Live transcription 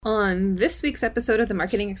On this week's episode of the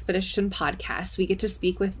Marketing Expedition podcast, we get to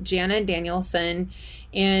speak with Jana Danielson,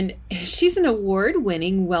 and she's an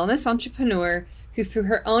award-winning wellness entrepreneur who, through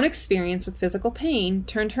her own experience with physical pain,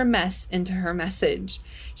 turned her mess into her message.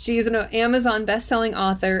 She is an Amazon best-selling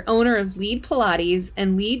author, owner of Lead Pilates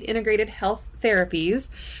and Lead Integrated Health Therapies,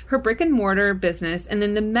 her brick-and-mortar business, and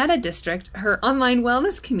then the Meta District, her online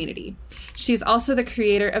wellness community. She's also the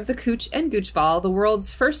creator of the Cooch and Gooch Ball, the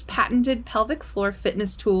world's first patented pelvic floor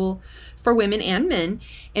fitness tool for women and men.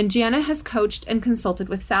 And Jana has coached and consulted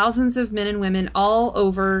with thousands of men and women all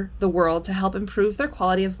over the world to help improve their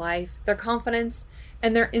quality of life, their confidence,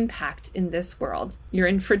 and their impact in this world. You're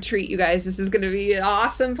in for a treat, you guys. This is going to be an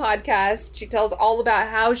awesome podcast. She tells all about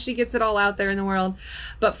how she gets it all out there in the world.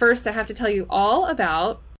 But first, I have to tell you all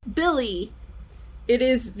about Billie. It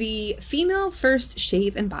is the female first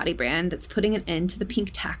shave and body brand that's putting an end to the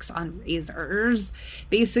pink tax on razors.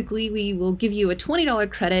 Basically, we will give you a $20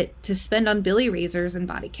 credit to spend on Billie razors and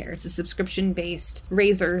body care. It's a subscription-based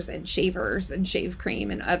razors and shavers and shave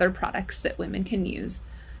cream and other products that women can use.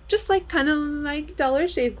 Just like kind of like Dollar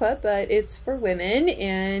Shave Club, but it's for women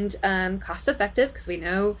and cost effective because we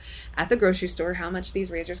know at the grocery store how much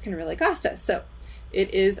these razors can really cost us. So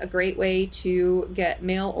it is a great way to get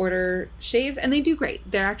mail order shaves, and they do great.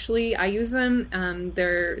 They're actually, I use them.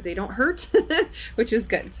 They don't hurt, which is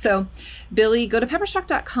good. So Billie, go to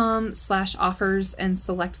peppershock.com/offers and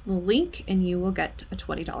select the link, and you will get a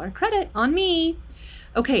 $20 credit on me.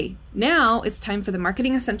 Okay, now it's time for the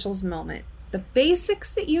Marketing Essentials moment. The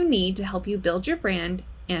basics that you need to help you build your brand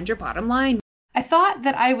and your bottom line. I thought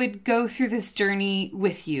that I would go through this journey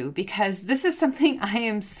with you because this is something I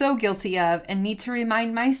am so guilty of and need to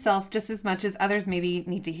remind myself just as much as others maybe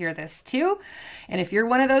need to hear this too. And if you're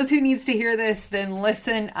one of those who needs to hear this, then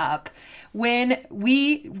listen up. When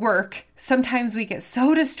we work, sometimes we get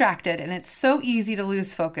so distracted and it's so easy to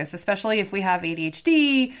lose focus, especially if we have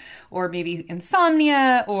ADHD or maybe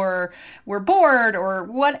insomnia or we're bored or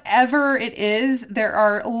whatever it is. There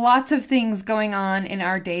are lots of things going on in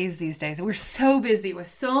our days these days. We're so busy with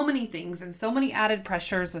so many things and so many added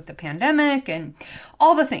pressures with the pandemic and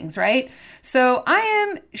all the things, right? So I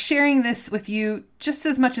am sharing this with you just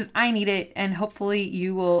as much as I need it, and hopefully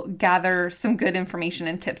you will gather some good information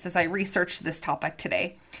and tips as I research this topic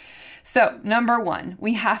today. So number one,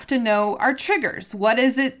 we have to know our triggers. What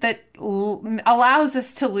is it that allows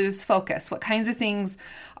us to lose focus? What kinds of things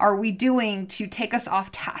are we doing to take us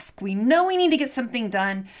off task? We know we need to get something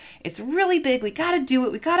done. It's really big. We got to do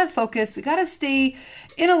it. We got to focus. We got to stay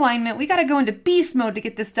in alignment. We got to go into beast mode to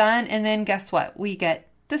get this done. And then guess what? We get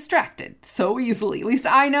distracted so easily. At least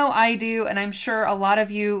I know I do. And I'm sure a lot of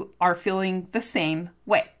you are feeling the same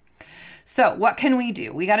way. So what can we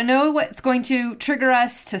do? We got to know what's going to trigger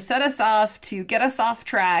us, to set us off, to get us off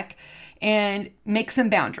track, and make some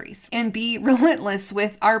boundaries and be relentless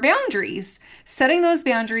with our boundaries, setting those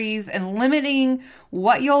boundaries and limiting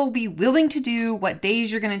what you'll be willing to do, what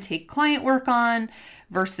days you're going to take client work on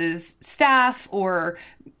versus staff, or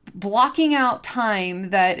blocking out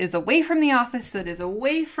time that is away from the office, that is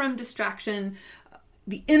away from distraction.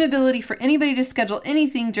 The inability for anybody to schedule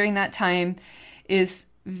anything during that time is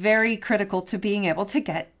very critical to being able to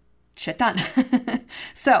get shit done.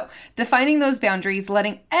 So defining those boundaries,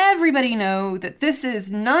 letting everybody know that this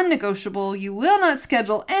is non-negotiable. You will not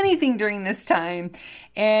schedule anything during this time.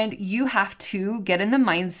 And you have to get in the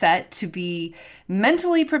mindset to be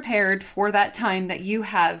mentally prepared for that time that you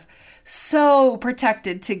have so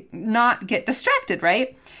protected to not get distracted,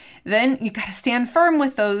 right? Then you got to stand firm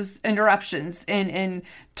with those interruptions and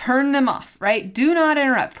turn them off, right? Do not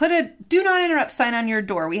interrupt. Put a do not interrupt sign on your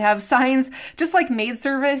door. We have signs just like maid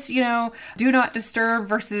service, do not disturb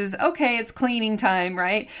versus, okay, it's cleaning time,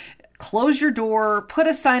 right? Close your door, put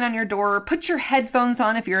a sign on your door, put your headphones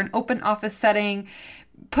on if you're in an open office setting,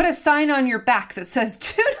 put a sign on your back that says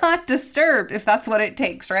do not disturb if that's what it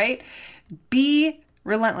takes, right? Be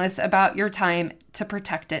relentless about your time to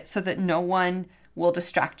protect it so that no one will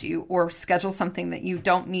distract you or schedule something that you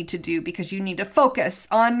don't need to do because you need to focus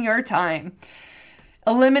on your time.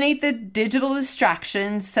 Eliminate the digital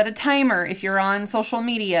distractions. Set a timer if you're on social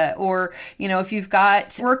media or, if you've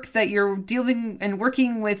got work that you're dealing and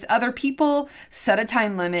working with other people, set a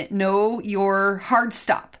time limit. Know your hard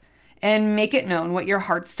stop and make it known what your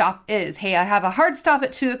hard stop is. Hey, I have a hard stop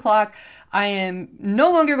at 2:00. I am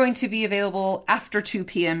no longer going to be available after 2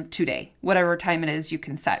 p.m. today, whatever time it is you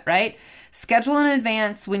can set, right? Schedule in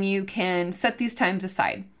advance when you can set these times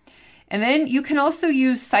aside. And then you can also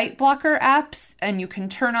use site blocker apps, and you can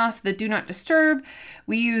turn off the do not disturb.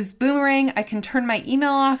 We use Boomerang. I can turn my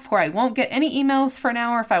email off where I won't get any emails for an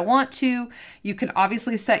hour if I want to. You can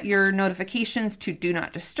obviously set your notifications to do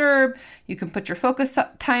not disturb. You can put your focus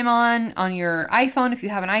time on your iPhone. If you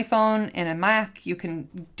have an iPhone and a Mac, you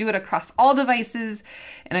can do it across all devices.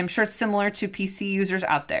 And I'm sure it's similar to PC users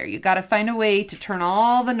out there. You got to find a way to turn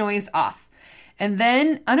all the noise off. And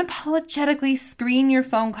then unapologetically screen your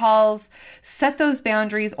phone calls, set those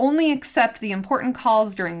boundaries, only accept the important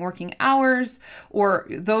calls during working hours or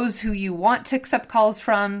those who you want to accept calls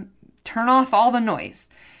from. Turn off all the noise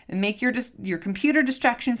and make your computer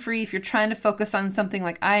distraction free if you're trying to focus on something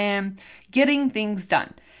like I am, getting things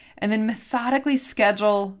done. And then methodically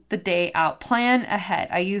schedule the day out. Plan ahead.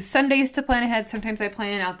 I use Sundays to plan ahead. Sometimes I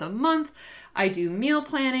plan out the month. I do meal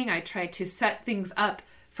planning. I try to set things up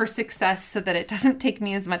for success so that it doesn't take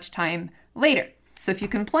me as much time later. So if you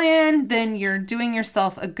can plan, then you're doing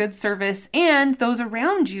yourself a good service, and those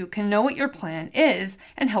around you can know what your plan is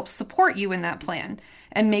and help support you in that plan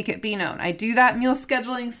and make it be known. I do that meal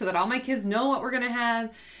scheduling so that all my kids know what we're going to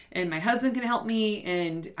have, and my husband can help me,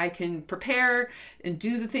 and I can prepare and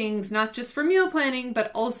do the things not just for meal planning,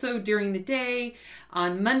 but also during the day.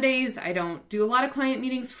 On Mondays, I don't do a lot of client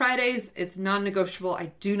meetings. Fridays, it's non-negotiable.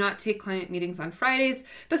 I do not take client meetings on Fridays.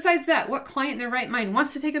 Besides that, what client in their right mind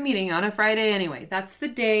wants to take a meeting on a Friday anyway? That's the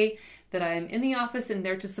day that I'm in the office and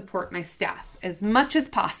there to support my staff as much as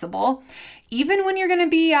possible. Even when you're going to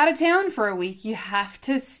be out of town for a week, you have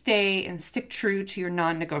to stay and stick true to your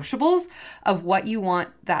non-negotiables of what you want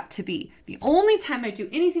that to be. The only time I do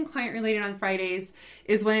anything client related on Fridays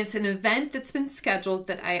is when it's an event that's been scheduled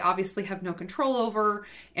that I obviously have no control over,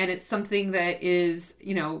 and it's something that is,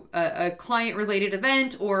 a client related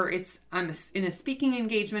event, or I'm in a speaking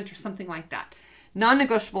engagement or something like that.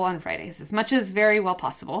 Non-negotiable on Fridays as much as very well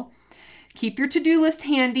possible. Keep your to-do list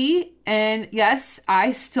handy. And yes,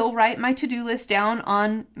 I still write my to-do list down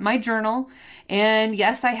on my journal. And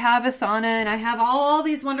yes, I have Asana and I have all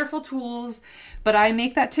these wonderful tools, but I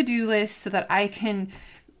make that to-do list so that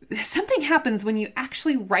something happens when you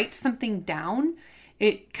actually write something down.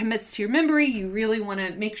 It commits to your memory. You really want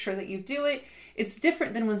to make sure that you do it. It's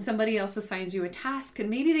different than when somebody else assigns you a task and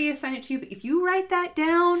maybe they assign it to you, but if you write that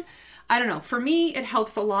down, I don't know. For me, it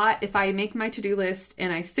helps a lot if I make my to-do list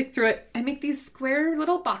and I stick through it. I make these square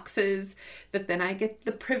little boxes that then I get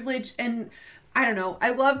the privilege, and I don't know. I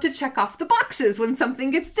love to check off the boxes when something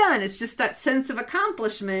gets done. It's just that sense of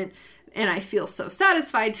accomplishment, and I feel so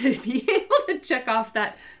satisfied to be able to check off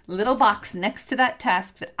that little box next to that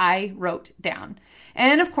task that I wrote down.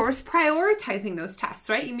 And of course, prioritizing those tasks,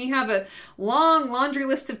 right? You may have a long laundry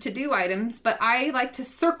list of to-do items, but I like to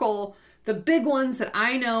circle the big ones that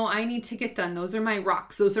I know I need to get done. Those are my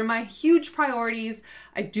rocks. Those are my huge priorities.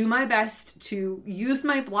 I do my best to use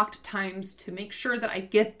my blocked times to make sure that I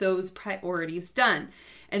get those priorities done.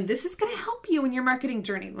 And this is going to help you in your marketing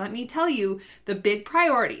journey. Let me tell you, the big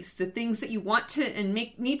priorities, the things that you want to and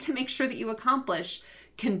need to make sure that you accomplish,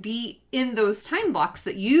 can be in those time blocks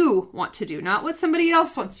that you want to do, not what somebody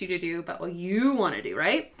else wants you to do, but what you want to do,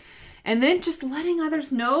 right? And then just letting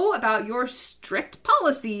others know about your strict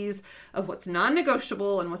policies of what's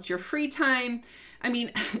non-negotiable and what's your free time. I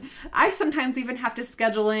mean, I sometimes even have to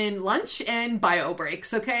schedule in lunch and bio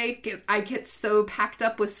breaks, okay? I get so packed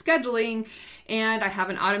up with scheduling, and I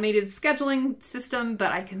have an automated scheduling system,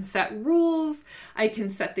 but I can set rules. I can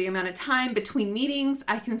set the amount of time between meetings.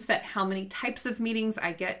 I can set how many types of meetings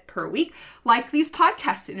I get per week, like these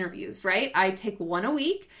podcast interviews, right? I take one a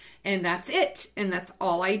week, and that's it. And that's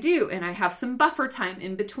all I do. And I have some buffer time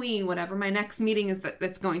in between whatever my next meeting is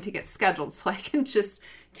that's going to get scheduled. So I can just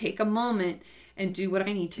take a moment and do what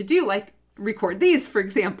I need to do, like record these, for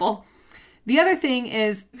example. The other thing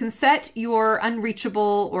is you can set your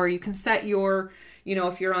unreachable, or you can set your,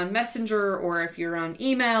 if you're on Messenger or if you're on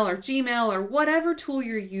email or Gmail or whatever tool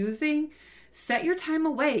you're using, set your time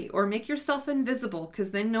away or make yourself invisible,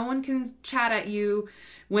 because then no one can chat at you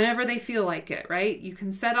whenever they feel like it, right? You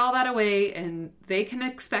can set all that away and they can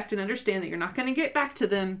expect and understand that you're not going to get back to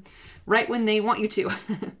them right when they want you to.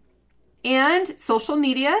 And social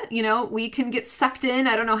media, we can get sucked in.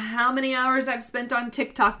 I don't know how many hours I've spent on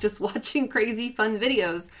TikTok just watching crazy fun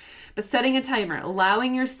videos, but setting a timer,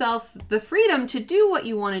 allowing yourself the freedom to do what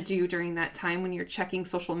you want to do during that time when you're checking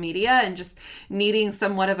social media and just needing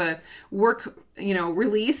somewhat of a work,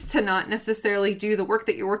 release to not necessarily do the work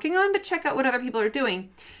that you're working on, but check out what other people are doing.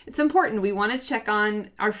 It's important. We want to check on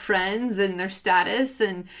our friends and their status,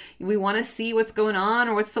 and we want to see what's going on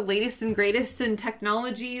or what's the latest and greatest in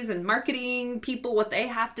technologies and marketing people, what they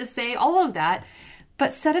have to say, all of that.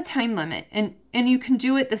 but set a time limit, and you can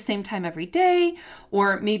do it the same time every day,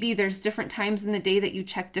 or maybe there's different times in the day that you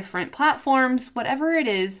check different platforms. Whatever it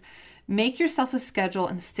is, make yourself a schedule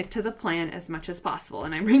and stick to the plan as much as possible.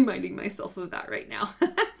 And I'm reminding myself of that right now.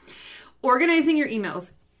 Organizing your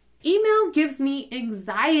emails. Email gives me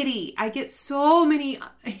anxiety. I get so many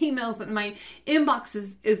emails that my inbox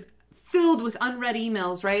is filled with unread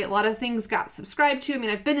emails, right? A lot of things got subscribed to. I mean,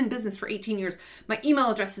 I've been in business for 18 years. My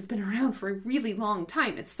email address has been around for a really long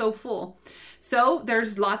time. It's so full. So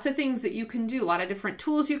there's lots of things that you can do, a lot of different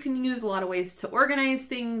tools you can use, a lot of ways to organize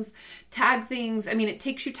things, tag things. I mean, it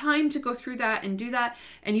takes you time to go through that and do that,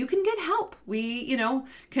 and you can get help. We,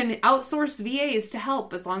 can outsource VAs to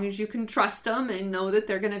help as long as you can trust them and know that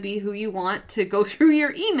they're going to be who you want to go through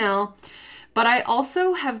your email. But I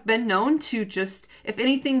also have been known to just, if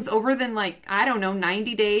anything's over than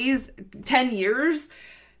 90 days, 10 years,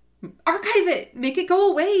 archive it, make it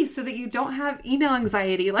go away so that you don't have email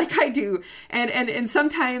anxiety like I do. And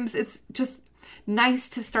sometimes it's just nice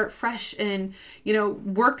to start fresh and,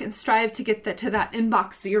 work and strive to get to that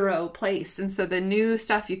inbox zero place. And so the new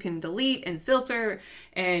stuff you can delete and filter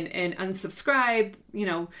and unsubscribe.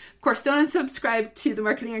 Of course, don't unsubscribe to the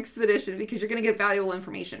Marketing Expedition because you're going to get valuable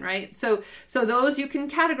information, right? So those you can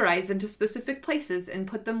categorize into specific places and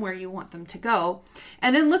put them where you want them to go.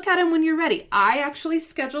 And then look at them when you're ready. I actually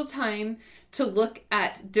schedule time to look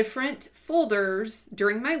at different folders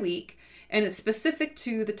during my week, and it's specific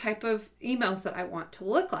to the type of emails that I want to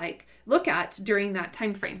look at during that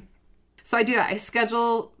time frame. So I do that. I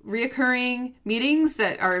schedule reoccurring meetings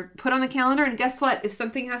that are put on the calendar, and guess what? If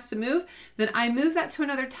something has to move, then I move that to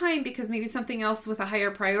another time because maybe something else with a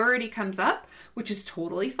higher priority comes up, which is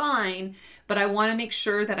totally fine, but I want to make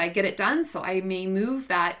sure that I get it done. So I may move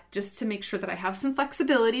that just to make sure that I have some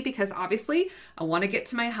flexibility, because obviously I want to get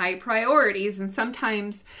to my high priorities, and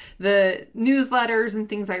sometimes the newsletters and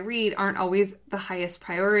things I read aren't always the highest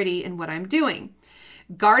priority in what I'm doing.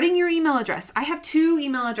 Guarding your email address. I have 2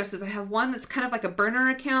 email addresses. I have one that's kind of like a burner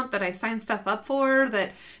account that I sign stuff up for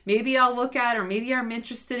that maybe I'll look at, or maybe I'm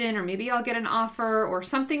interested in, or maybe I'll get an offer or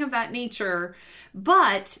something of that nature.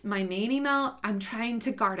 But my main email, I'm trying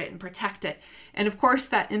to guard it and protect it. And of course,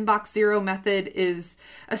 that inbox zero method is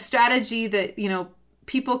a strategy that,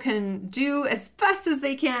 people can do as best as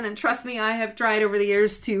they can. And trust me, I have tried over the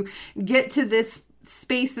years to get to this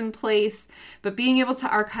space and place, but being able to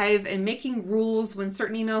archive and making rules when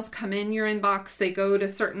certain emails come in your inbox, they go to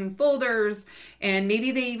certain folders, and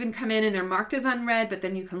maybe they even come in and they're marked as unread, but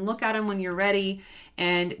then you can look at them when you're ready,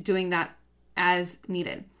 and doing that as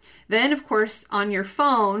needed. Then, of course, on your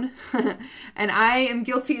phone, and I am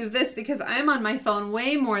guilty of this because I'm on my phone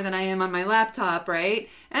way more than I am on my laptop, right?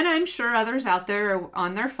 And I'm sure others out there are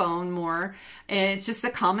on their phone more. And it's just a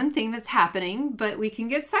common thing that's happening, but we can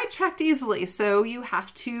get sidetracked easily. So you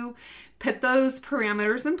have to put those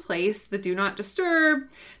parameters in place, the do not disturb,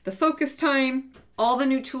 the focus time, all the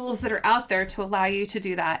new tools that are out there to allow you to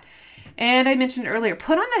do that. And I mentioned earlier,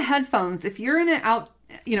 put on the headphones. If you're in an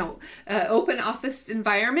open office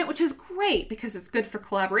environment, which is great because it's good for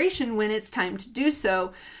collaboration when it's time to do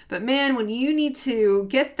so. But man, when you need to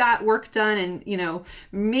get that work done and,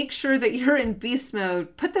 make sure that you're in beast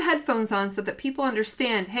mode, put the headphones on so that people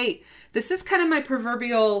understand, hey, this is kind of my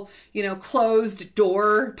proverbial, closed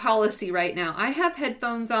door policy right now. I have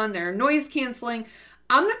headphones on, they're noise canceling.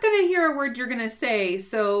 I'm not going to hear a word you're going to say,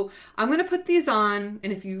 so I'm going to put these on,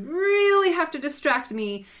 and if you really have to distract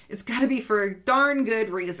me, it's got to be for a darn good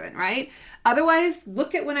reason, right? Otherwise,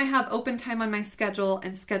 look at when I have open time on my schedule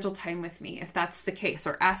and schedule time with me if that's the case,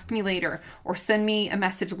 or ask me later, or send me a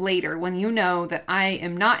message later when you know that I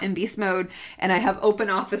am not in beast mode and I have open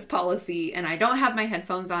office policy and I don't have my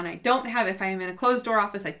headphones on. If I am in a closed door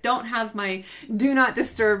office, I don't have my do not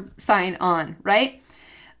disturb sign on, right?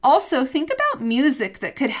 Also, think about music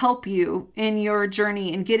that could help you in your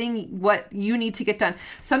journey and getting what you need to get done.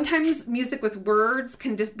 Sometimes music with words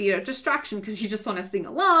can just be a distraction because you just want to sing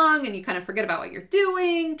along and you kind of forget about what you're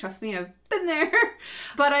doing. Trust me, I've been there.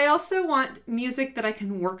 But I also want music that I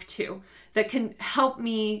can work to, that can help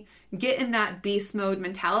me get in that beast mode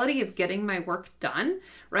mentality of getting my work done,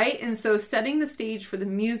 right? And so setting the stage for the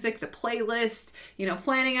music, the playlist,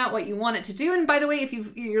 planning out what you want it to do. And by the way, if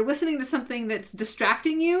you're listening to something that's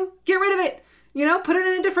distracting you, get rid of it. Put it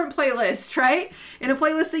in a different playlist, right? In a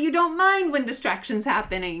playlist that you don't mind when distractions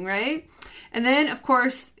happening, right? And then, of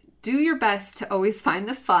course, do your best to always find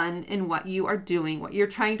the fun in what you are doing, what you're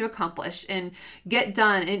trying to accomplish and get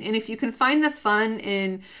done. And if you can find the fun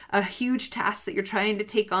in a huge task that you're trying to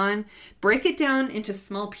take on, break it down into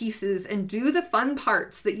small pieces and do the fun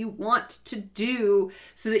parts that you want to do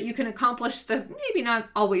so that you can accomplish the maybe not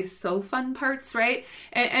always so fun parts, right?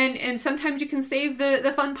 And sometimes you can save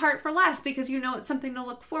the fun part for last because you know it's something to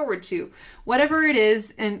look forward to. Whatever it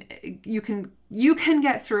is, and you can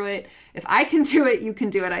get through it. If I can do it, you can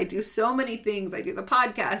do it. I do so many things. I do the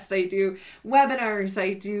podcast, I do webinars,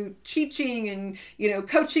 I do teaching and,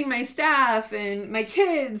 coaching my staff and my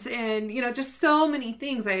kids and, just so many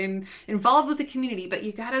things. I am involved with the community, but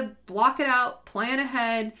you got to block it out, plan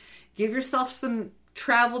ahead, give yourself some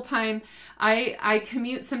travel time. I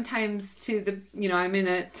commute sometimes to the, I'm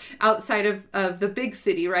in outside of the big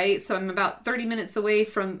city, right? So I'm about 30 minutes away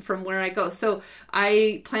from where I go. So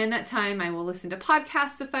I plan that time. I will listen to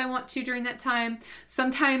podcasts if I want to during that time.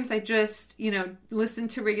 Sometimes I just, listen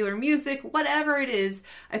to regular music, whatever it is,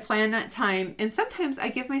 I plan that time. And sometimes I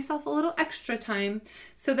give myself a little extra time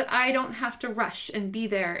so that I don't have to rush and be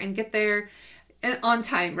there and get there on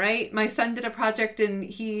time, right? My son did a project and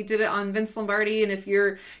he did it on Vince Lombardi. And if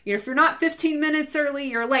you're not 15 minutes early,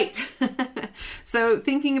 you're late. So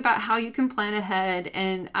thinking about how you can plan ahead,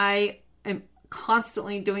 and I am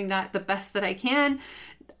constantly doing that the best that I can.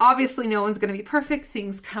 Obviously, no one's going to be perfect.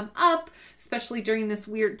 Things come up, especially during this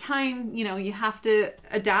weird time. You have to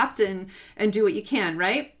adapt and do what you can,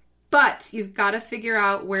 right? But you've got to figure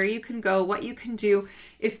out where you can go, what you can do.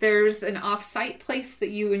 If there's an off-site place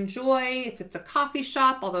that you enjoy, if it's a coffee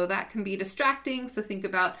shop, although that can be distracting. So think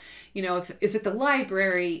about, is it the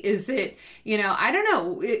library? Is it, I don't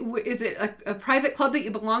know. Is it a private club that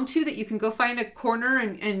you belong to that you can go find a corner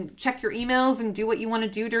and check your emails and do what you want to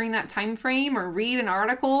do during that time frame or read an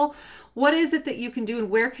article? What is it that you can do, and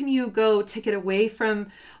where can you go to get away from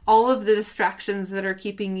all of the distractions that are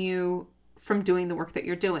keeping you from doing the work that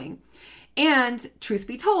you're doing? And truth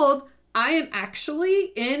be told, I am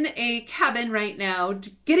actually in a cabin right now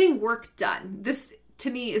getting work done. This to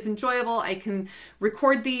me is enjoyable. I can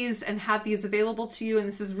record these and have these available to you. And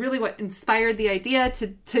this is really what inspired the idea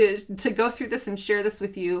to go through this and share this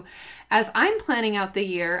with you. As I'm planning out the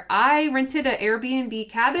year, I rented an Airbnb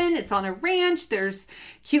cabin. It's on a ranch. There's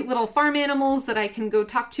cute little farm animals that I can go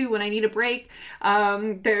talk to when I need a break.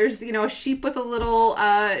 There's, a sheep with a little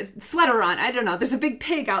sweater on. I don't know. There's a big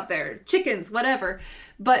pig out there, chickens, whatever.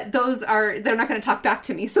 But they're not going to talk back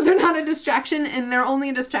to me. So they're not a distraction, and they're only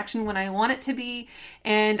a distraction when I want it to be.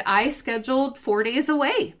 And I scheduled 4 days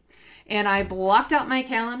away, and I blocked out my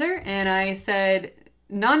calendar and I said,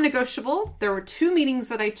 non-negotiable. There were 2 meetings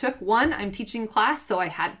that I took. One, I'm teaching class, so I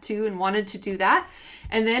had to and wanted to do that.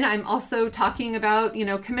 And then I'm also talking about,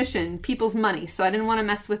 commission, people's money. So I didn't want to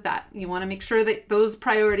mess with that. You want to make sure that those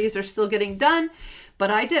priorities are still getting done. But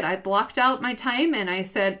I did. I blocked out my time and I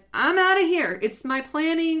said, I'm out of here. It's my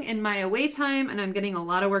planning and my away time, and I'm getting a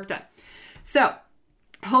lot of work done. So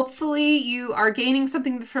hopefully you are gaining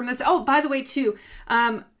something from this. Oh, by the way, too,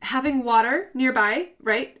 having water nearby,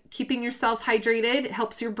 right? Keeping yourself hydrated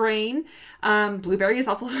helps your brain. Blueberries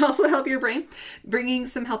also help your brain. Bringing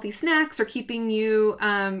some healthy snacks or keeping you,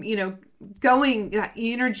 going, that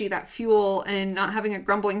energy, that fuel, and not having a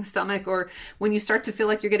grumbling stomach, or when you start to feel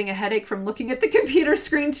like you're getting a headache from looking at the computer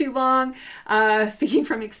screen too long. Speaking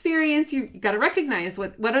from experience, you got to recognize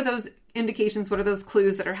what are those indications, what are those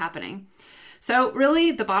clues that are happening. So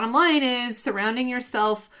really the bottom line is surrounding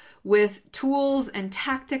yourself with tools and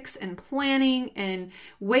tactics and planning and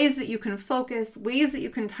ways that you can focus, ways that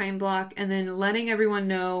you can time block, and then letting everyone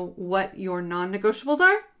know what your non-negotiables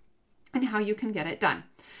are and how you can get it done.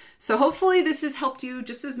 So hopefully this has helped you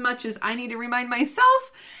just as much as I need to remind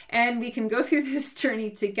myself, and we can go through this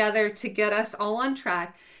journey together to get us all on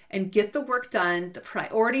track and get the work done, the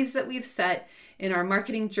priorities that we've set in our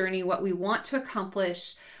marketing journey, what we want to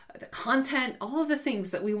accomplish, the content, all of the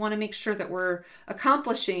things that we want to make sure that we're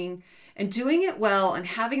accomplishing and doing it well and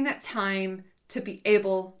having that time to be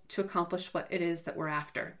able to accomplish what it is that we're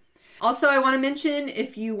after. Also, I want to mention,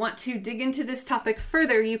 if you want to dig into this topic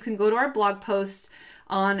further, you can go to our blog post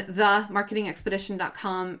on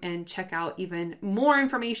themarketingexpedition.com and check out even more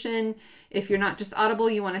information. If you're not just Audible,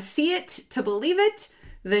 you want to see it to believe it,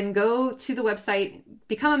 then go to the website,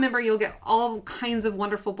 become a member. You'll get all kinds of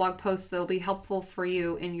wonderful blog posts that'll be helpful for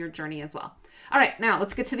you in your journey as well. All right, now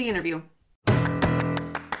let's get to the interview.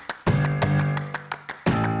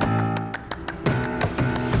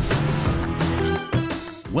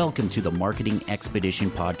 Welcome to the Marketing Expedition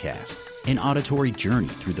Podcast, an auditory journey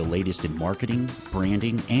through the latest in marketing,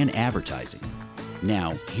 branding, and advertising.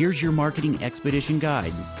 Now, here's your Marketing Expedition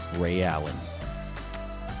guide, Ray Allen.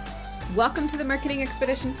 Welcome to the Marketing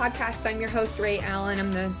Expedition podcast. I'm your host, Ray Allen.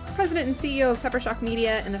 I'm the president and CEO of Peppershock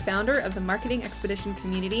Media and the founder of the Marketing Expedition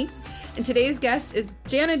community. And today's guest is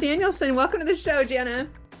Jana Danielson. Welcome to the show, Jana.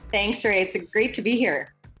 Thanks, Ray. It's great to be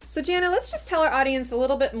here. So Jana, let's just tell our audience a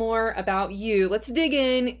little bit more about you. Let's dig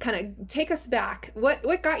in, kind of take us back.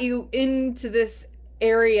 What got you into this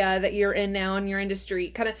area that you're in now in your industry?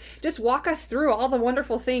 Kind of just walk us through all the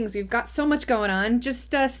wonderful things. You've got so much going on.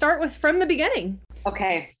 Just start with from the beginning.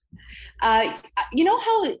 Okay. You know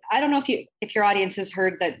how, I don't know if your audience has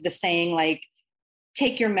heard the saying, like,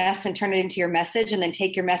 take your mess and turn it into your message, and then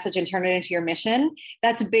take your message and turn it into your mission.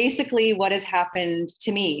 That's basically what has happened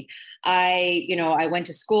to me. I went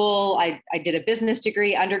to school. I did a business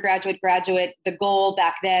degree, undergraduate, graduate. The goal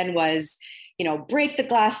back then was, break the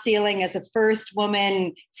glass ceiling as a first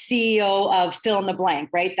woman CEO of fill in the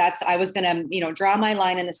blank, right? I was going to, draw my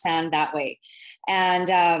line in the sand that way.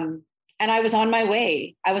 And I was on my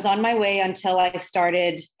way. I was on my way until I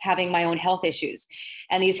started having my own health issues.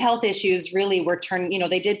 And these health issues really were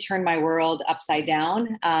they did turn my world upside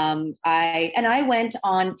down. I went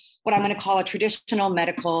on what I'm going to call a traditional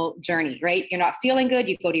medical journey, right? You're not feeling good.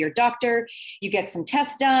 You go to your doctor, you get some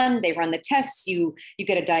tests done. They run the tests. You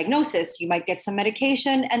get a diagnosis. You might get some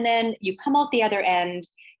medication, and then you come out the other end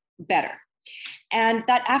better. And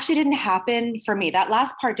that actually didn't happen for me. That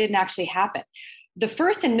last part didn't actually happen. The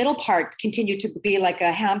first and middle part continued to be like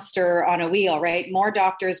a hamster on a wheel, right? More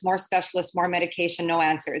doctors, more specialists, more medication, no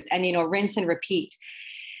answers, and, rinse and repeat.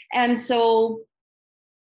 And so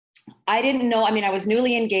I didn't know, I was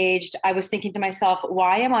newly engaged. I was thinking to myself,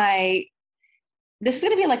 this is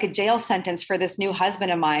going to be like a jail sentence for this new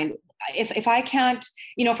husband of mine. If I can't,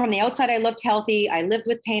 from the outside, I looked healthy. I lived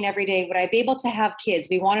with pain every day. Would I be able to have kids?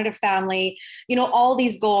 We wanted a family, all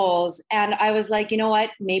these goals. And I was like, you know what,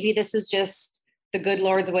 maybe this is just the good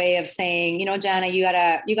Lord's way of saying, Jana, you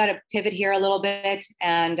gotta pivot here a little bit.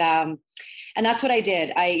 And that's what I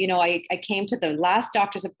did. I came to the last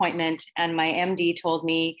doctor's appointment, and my MD told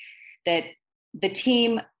me that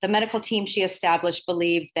the medical team she established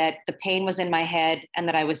believed that the pain was in my head and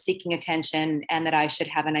that I was seeking attention and that I should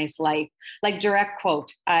have a nice life. Like, direct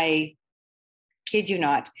quote, I kid you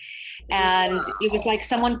not. And it was like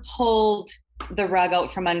someone pulled the rug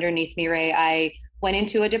out from underneath me, Ray. I went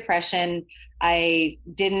into a depression. I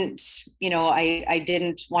didn't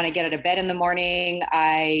want to get out of bed in the morning.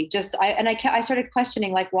 I started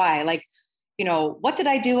questioning, like, why? Like, what did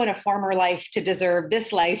I do in a former life to deserve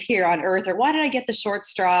this life here on earth? Or why did I get the short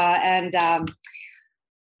straw? And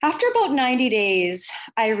after about 90 days,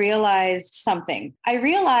 I realized something. I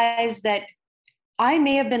realized that I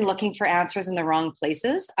may have been looking for answers in the wrong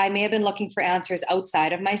places. I may have been looking for answers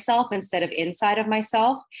outside of myself instead of inside of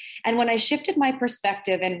myself. And when I shifted my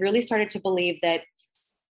perspective and really started to believe that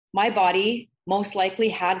my body most likely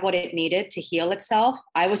had what it needed to heal itself,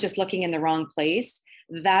 I was just looking in the wrong place.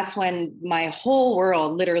 That's when my whole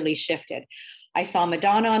world literally shifted. I saw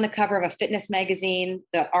Madonna on the cover of a fitness magazine.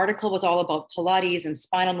 The article was all about Pilates and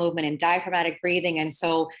spinal movement and diaphragmatic breathing. And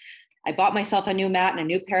so I bought myself a new mat and a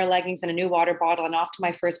new pair of leggings and a new water bottle, and off to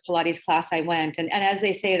my first Pilates class I went. And as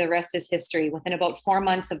they say, the rest is history. Within about 4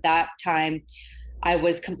 months of that time, I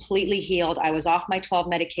was completely healed. I was off my 12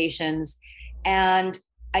 medications, and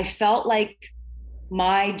I felt like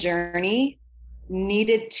my journey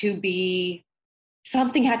needed to be,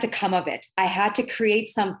 something had to come of it. I had to create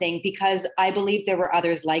something because I believed there were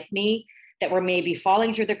others like me that were maybe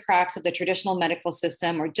falling through the cracks of the traditional medical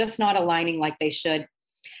system or just not aligning like they should.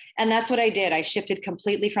 And that's what I did. I shifted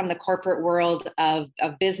completely from the corporate world of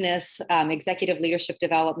business, executive leadership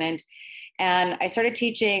development. And I started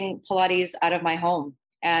teaching Pilates out of my home.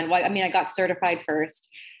 And I got certified first,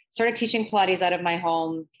 started teaching Pilates out of my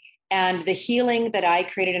home. And the healing that I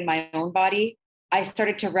created in my own body, I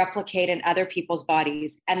started to replicate in other people's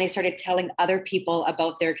bodies. And they started telling other people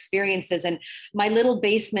about their experiences. And my little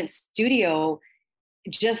basement studio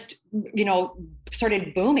just,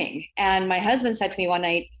 started booming. And my husband said to me one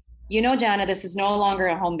night, Jana, this is no longer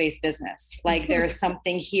a home-based business. Like, there's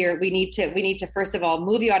something here. We need to, first of all,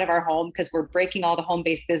 move you out of our home because we're breaking all the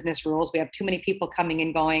home-based business rules. We have too many people coming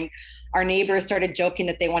and going. Our neighbors started joking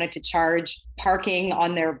that they wanted to charge parking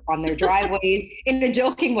on their driveways in a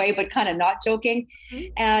joking way, but kind of not joking.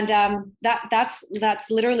 And that's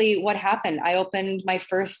literally what happened. I opened my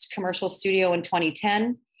first commercial studio in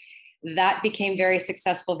 2010. That became very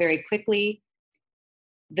successful very quickly.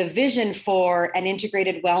 The vision for an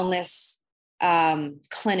integrated wellness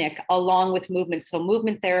clinic along with movement, so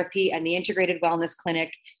movement therapy and the integrated wellness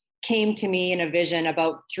clinic, came to me in a vision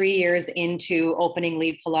about 3 years into opening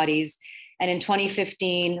Lead Pilates. And in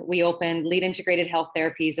 2015, we opened Lead Integrated Health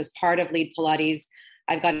Therapies as part of Lead Pilates.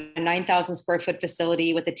 I've got a 9,000 square foot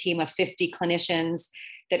facility with a team of 50 clinicians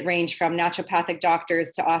that range from naturopathic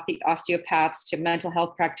doctors to osteopaths to mental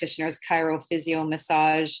health practitioners, chiro, physio,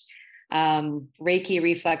 massage, Reiki,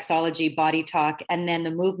 reflexology, body talk, and then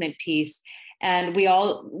the movement piece. And we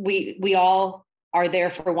all are there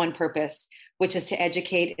for one purpose, which is to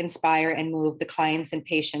educate, inspire, and move the clients and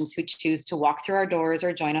patients who choose to walk through our doors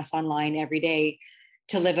or join us online every day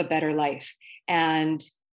to live a better life. And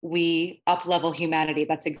we up-level humanity.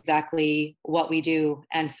 That's exactly what we do.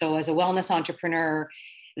 And so as a wellness entrepreneur,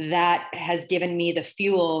 that has given me the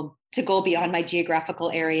fuel to go beyond my geographical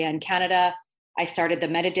area in Canada. I started the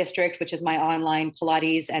Meta District, which is my online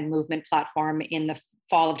Pilates and movement platform, in the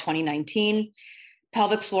fall of 2019.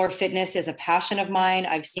 Pelvic floor fitness is a passion of mine.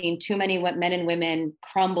 I've seen too many men and women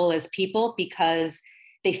crumble as people because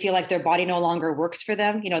they feel like their body no longer works for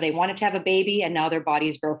them. You know, they wanted to have a baby and now their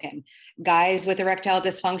body's broken. Guys with erectile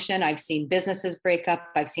dysfunction, I've seen businesses break up.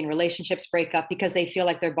 I've seen relationships break up because they feel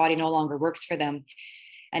like their body no longer works for them.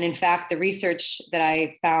 And in fact, the research that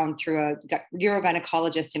I found through a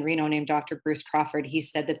urogynecologist in Reno named Dr. Bruce Crawford, he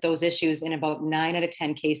said that those issues in about 9 out of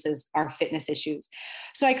 10 cases are fitness issues.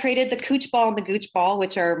 So I created the Cooch Ball and the Gooch Ball,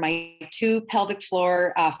 which are my 2 pelvic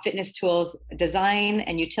floor fitness tools, design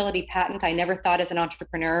and utility patent. I never thought as an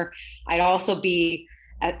entrepreneur I'd also be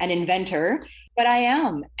an inventor, but I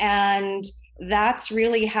am. And that's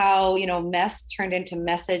really how, you know, mess turned into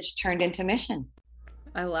message, turned into mission.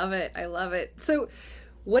 I love it. I love it. So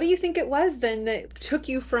what do you think it was then that took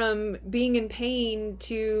you from being in pain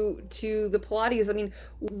to the Pilates? I mean,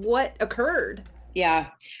 what occurred? Yeah.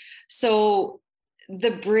 So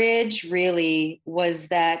the bridge really was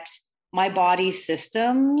that my body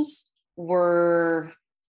systems were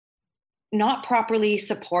not properly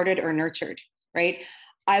supported or nurtured, right?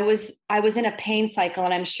 I was in a pain cycle,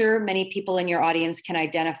 and I'm sure many people in your audience can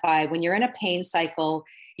identify when you're in a pain cycle,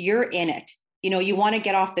 you're in it. You know, you want to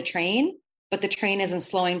get off the train, but the train isn't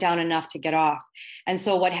slowing down enough to get off. And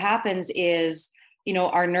so what happens is, you know,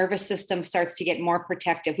 our nervous system starts to get more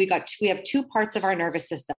protective. We have 2 parts of our nervous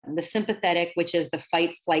system, the sympathetic, which is the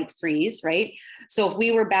fight, flight, freeze, right? So if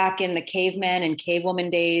we were back in the caveman and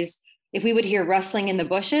cavewoman days, if we would hear rustling in the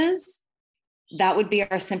bushes, that would be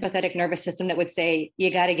our sympathetic nervous system that would say,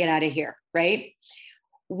 you got to get out of here, right?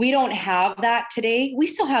 We don't have that today. We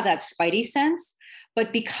still have that spidey sense,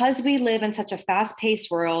 but because we live in such a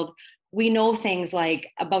fast-paced world, we know things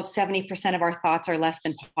like about 70% of our thoughts are less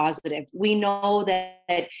than positive. We know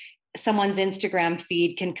that someone's Instagram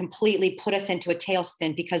feed can completely put us into a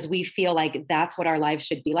tailspin because we feel like that's what our lives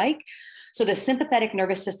should be like. So the sympathetic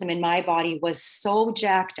nervous system in my body was so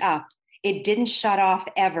jacked up. It didn't shut off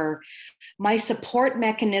ever. My support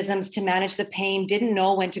mechanisms to manage the pain didn't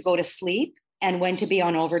know when to go to sleep and when to be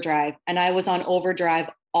on overdrive. And I was on overdrive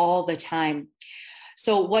all the time.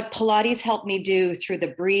 So what Pilates helped me do through the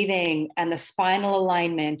breathing and the spinal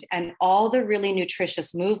alignment and all the really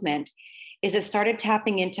nutritious movement is it started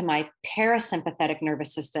tapping into my parasympathetic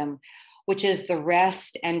nervous system, which is the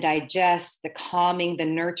rest and digest, the calming, the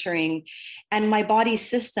nurturing, and my body's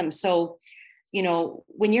system. So, you know,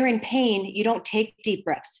 when you're in pain, you don't take deep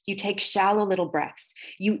breaths. You take shallow little breaths.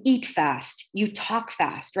 You eat fast. You talk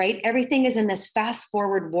fast, right? Everything is in this fast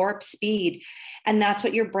forward warp speed. And that's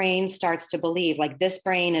what your brain starts to believe. Like, this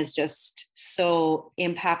brain is just so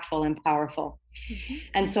impactful and powerful. Mm-hmm.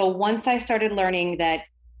 And so once I started learning that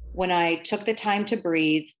when I took the time to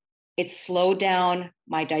breathe, it slowed down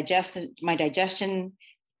my digestion,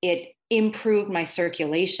 it improved my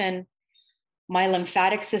circulation, my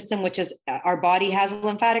lymphatic system, which is, our body has a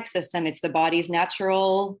lymphatic system. It's the body's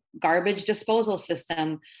natural garbage disposal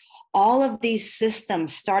system. All of these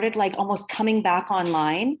systems started like almost coming back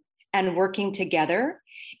online and working together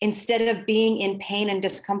instead of being in pain and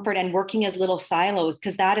discomfort and working as little silos,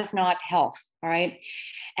 because that is not health. All right.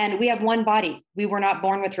 And we have one body. We were not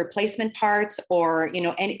born with replacement parts or, you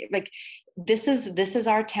know, any, like, this is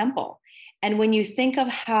our temple. And when you think of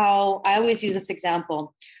how, I always use this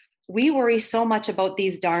example, we worry so much about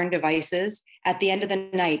these darn devices. At the end of the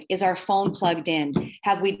night, is our phone plugged in?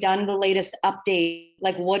 Have we done the latest update?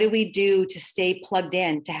 Like, what do we do to stay plugged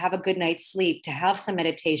in, to have a good night's sleep, to have some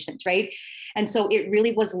meditations, right? And so it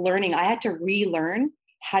really was learning. I had to relearn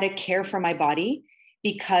how to care for my body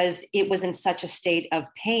because it was in such a state of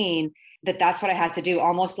pain that's what I had to do,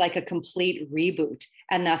 almost like a complete reboot.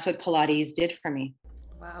 And that's what Pilates did for me.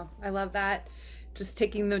 Wow. I love that. Just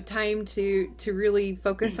taking the time to really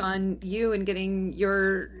focus on you and getting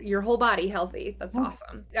your whole body healthy. That's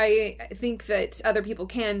awesome. I think that other people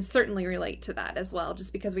can certainly relate to that as well,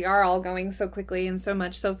 just because we are all going so quickly and so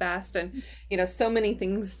much so fast and, you know, so many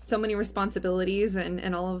things, so many responsibilities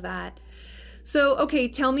and all of that. So, okay,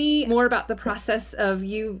 tell me more about the process of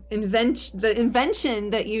the invention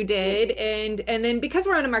that you did, and then, because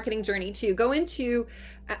we're on a marketing journey too, go into,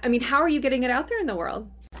 I mean, how are you getting it out there in the world?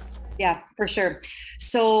 Yeah, for sure.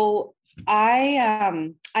 So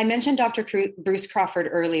I mentioned Dr. Bruce Crawford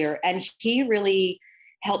earlier, and he really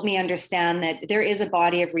helped me understand that there is a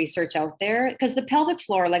body of research out there, because the pelvic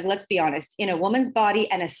floor, like, let's be honest, in a woman's body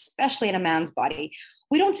and especially in a man's body,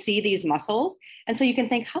 we don't see these muscles. And so you can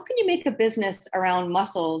think, how can you make a business around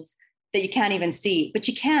muscles that you can't even see? But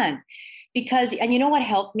you can, because, and you know what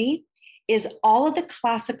helped me is all of the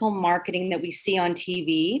classical marketing that we see on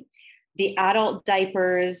TV, the adult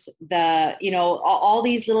diapers, all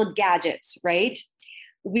these little gadgets, right?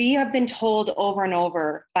 We have been told over and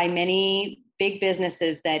over by many big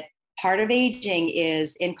businesses that part of aging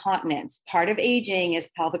is incontinence, part of aging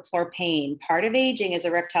is pelvic floor pain, part of aging is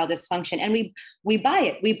erectile dysfunction. And we buy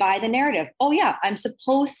it. We buy the narrative. Oh yeah, I'm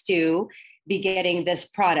supposed to be getting this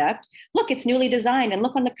product. Look, it's newly designed. And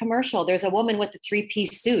look on the commercial, there's a woman with a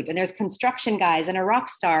 3-piece suit, and there's construction guys and a rock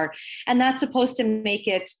star. And that's supposed to make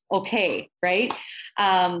it okay, right?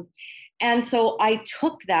 And so I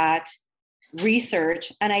took that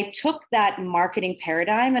research and I took that marketing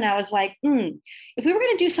paradigm and I was like, if we were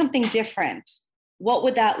going to do something different, what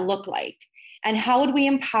would that look like? And how would we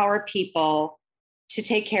empower people to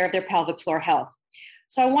take care of their pelvic floor health?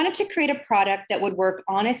 So I wanted to create a product that would work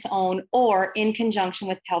on its own or in conjunction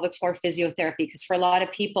with pelvic floor physiotherapy, because for a lot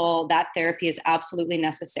of people, that therapy is absolutely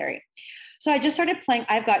necessary. So I just started playing.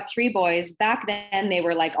 I've got 3 boys. Back then, they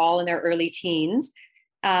were like all in their early teens.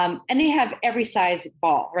 And they have every size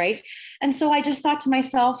ball, right? And so I just thought to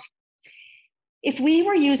myself, if we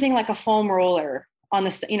were using like a foam roller on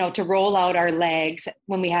the, to roll out our legs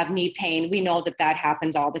when we have knee pain, we know that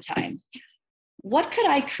happens all the time. What could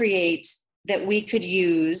I create that we could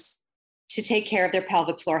use to take care of their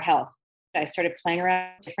pelvic floor health? I started playing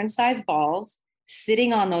around with different size balls,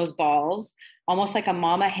 sitting on those balls, almost like a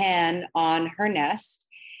mama hen on her nest.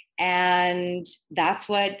 And that's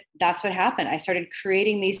what happened. I started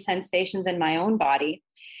creating these sensations in my own body.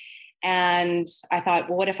 And I thought,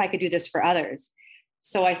 well, what if I could do this for others?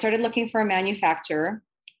 So I started looking for a manufacturer,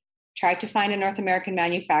 tried to find a North American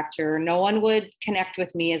manufacturer. No one would connect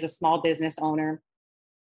with me as a small business owner.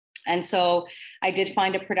 And so I did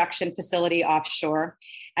find a production facility offshore,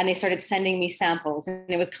 and they started sending me samples. And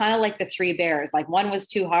it was kind of like the 3 bears, like one was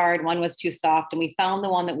too hard, one was too soft. And we found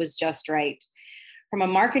the one that was just right. From a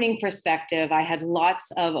marketing perspective, I had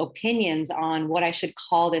lots of opinions on what I should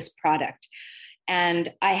call this product.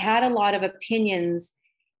 And I had a lot of opinions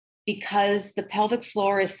because the pelvic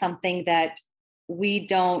floor is something that we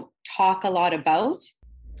don't talk a lot about.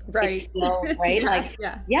 Right. It's still, right?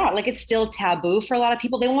 Like it's still taboo for a lot of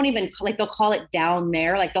people. They won't even, like, they'll call it down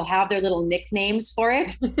there. Like they'll have their little nicknames for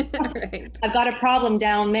it. Right. I've got a problem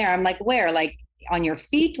down there. I'm like, where? Like on your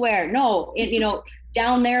feet? Where? No,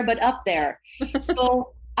 down there, but up there.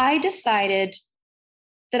 So I decided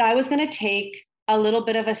that I was going to take a little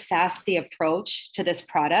bit of a sassy approach to this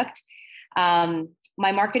product. My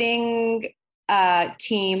marketing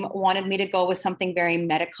team wanted me to go with something very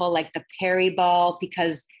medical, like the peri ball,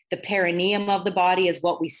 because the perineum of the body is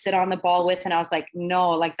what we sit on the ball with. And I was like,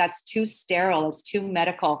 no, like that's too sterile. It's too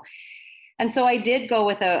medical. And so I did go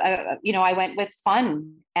with I went with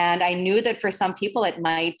fun. And I knew that for some people it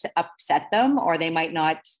might upset them or they might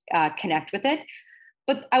not connect with it.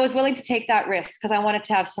 But I was willing to take that risk because I wanted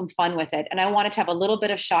to have some fun with it. And I wanted to have a little bit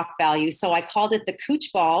of shock value. So I called it the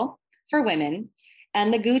Cooch Ball for women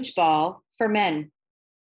and the Gooch Ball for men.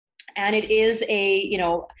 And it is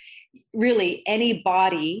really any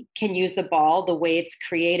body can use the ball the way it's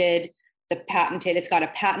created, it's got a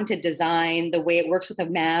patented design, the way it works with a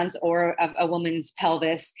man's or a woman's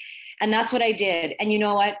pelvis. And that's what I did. And you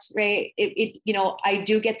know what, Ray, I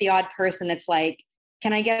do get the odd person that's like,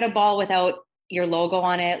 can I get a ball without your logo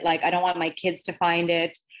on it? Like, I don't want my kids to find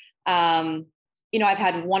it. I've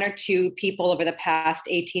had 1 or 2 people over the past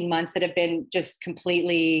 18 months that have been just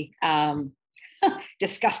completely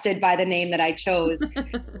disgusted by the name that I chose.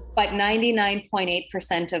 But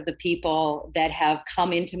 99.8% of the people that have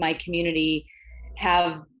come into my community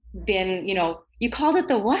have been, you called it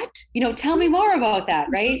the what? Tell me more about that,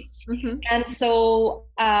 right? Mm-hmm. And so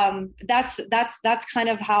that's kind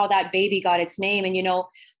of how that baby got its name. And,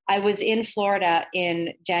 I was in Florida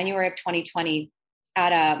in January of 2020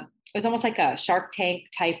 it was almost like a Shark Tank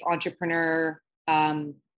type entrepreneur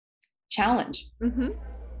challenge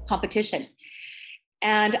competition.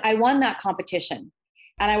 And I won that competition.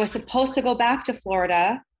 And I was supposed to go back to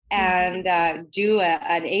Florida and do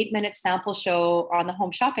an 8-minute sample show on the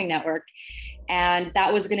Home Shopping Network. And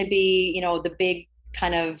that was going to be, the big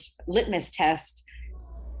kind of litmus test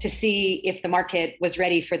to see if the market was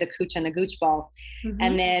ready for the Cooch and the Gooch ball. Mm-hmm.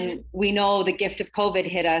 And then we know the gift of COVID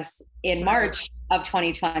hit us in March of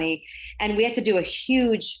 2020. And we had to do a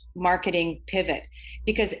huge marketing pivot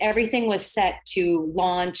because everything was set to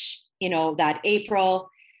launch, that April.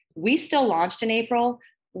 We still launched in April.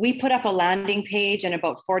 We put up a landing page in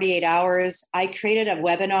about 48 hours. I created a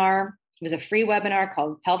webinar. It was a free webinar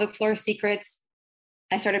called Pelvic Floor Secrets.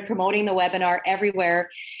 I started promoting the webinar everywhere.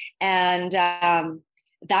 And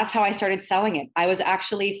that's how I started selling it. I was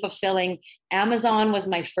actually fulfilling. Amazon was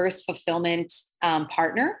my first fulfillment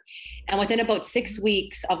partner. And within about 6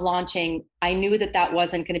 weeks of launching, I knew that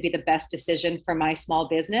wasn't going to be the best decision for my small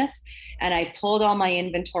business. And I pulled all my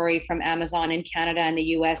inventory from Amazon in Canada and the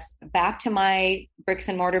US back to my bricks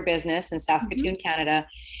and mortar business in Saskatoon, mm-hmm. Canada.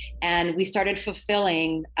 And we started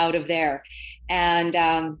fulfilling out of there. And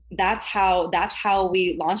that's how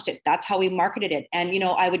we launched it. That's how we marketed it. And,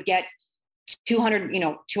 I would get 200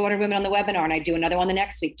 women on the webinar, and I do another one the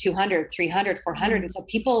next week, 200, 300, 400. Mm-hmm. And so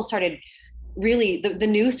people started really, the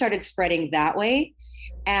news started spreading that way.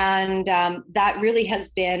 And that really has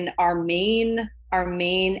been our main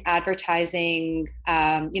advertising.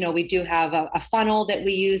 We do have a funnel that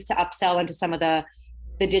we use to upsell into some of the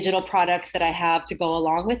digital products that I have to go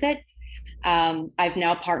along with it. I've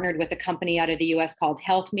now partnered with a company out of the US called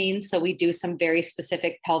Health Means. So we do some very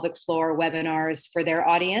specific pelvic floor webinars for their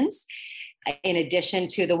audience, in addition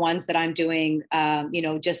to the ones that I'm doing,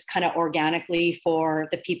 just kind of organically for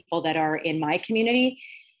the people that are in my community.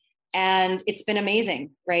 And it's been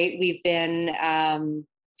amazing, right? We've been, I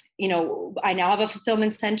now have a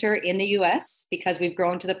fulfillment center in the US because we've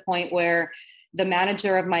grown to the point where the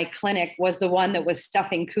manager of my clinic was the one that was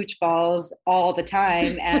stuffing Cooch balls all the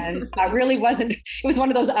time. And I really wasn't, it was one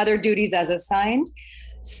of those other duties as assigned.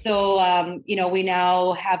 So, we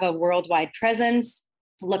now have a worldwide presence,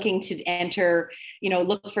 looking to enter,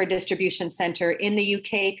 look for a distribution center in the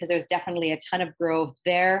UK because there's definitely a ton of growth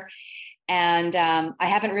there. And I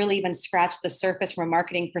haven't really even scratched the surface from a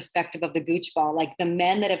marketing perspective of the Gooch ball. Like the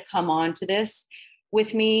men that have come on to this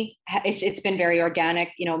with me, it's been very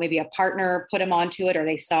organic. Maybe a partner put them onto it or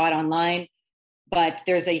they saw it online. But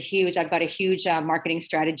I've got a huge marketing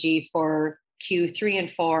strategy for Q3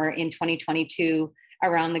 and 4 in 2022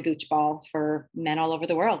 around the Gooch ball for men all over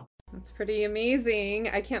the world. That's pretty amazing.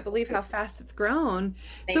 I can't believe how fast it's grown.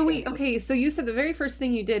 So you said the very first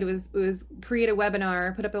thing you did was create a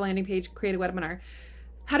webinar, put up a landing page, create a webinar.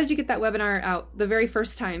 How did you get that webinar out the very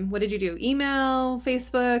first time? What did you do? Email,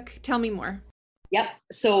 Facebook? Tell me more. Yep.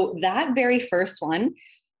 So that very first one,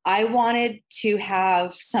 I wanted to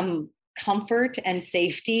have some comfort and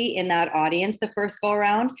safety in that audience the first go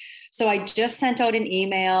around. So I just sent out an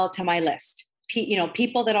email to my list.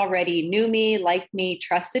 People that already knew me, liked me,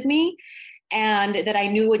 trusted me, and that I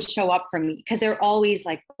knew would show up for me because they're always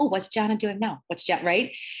like, oh, what's Jana doing now? What's Jana,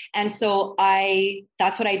 right? And so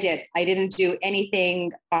that's what I did. I didn't do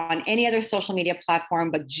anything on any other social media platform,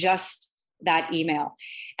 but just that email.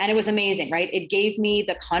 And it was amazing, right? It gave me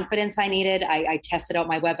the confidence I needed. I tested out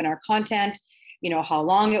my webinar content, how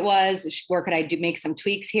long it was, where could I make some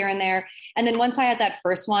tweaks here and there. And then once I had that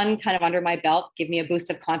first one kind of under my belt, give me a boost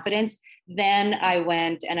of confidence, then I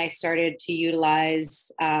went and I started to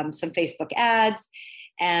utilize some Facebook ads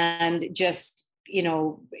and just,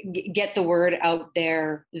 get the word out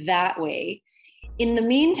there that way. In the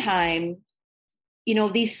meantime,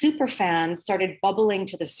 these super fans started bubbling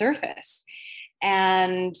to the surface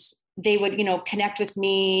and they would, connect with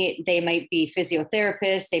me. They might be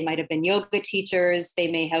physiotherapists. They might have been yoga teachers. They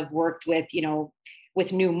may have worked with,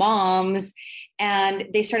 with new moms. And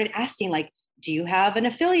they started asking like, do you have an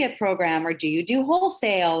affiliate program or do you do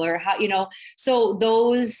wholesale or how, so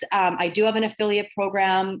those, I do have an affiliate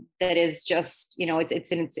program that is just,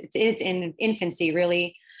 it's in infancy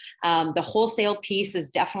really. The wholesale piece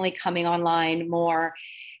is definitely coming online more.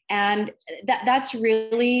 And that's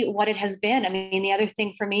really what it has been. I mean, the other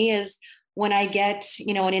thing for me is when I get,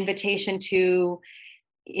 an invitation to,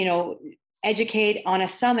 educate on a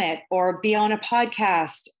summit or be on a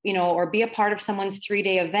podcast, or be a part of someone's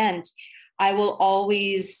 3-day event, I will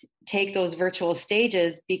always take those virtual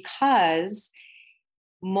stages because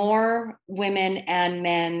more women and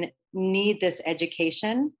men need this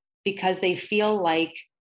education because they feel like,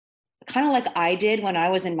 kind of like I did when I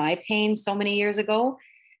was in my pain so many years ago,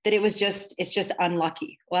 that it's just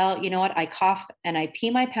unlucky. Well, you know what? I cough and I pee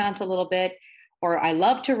my pants a little bit, or I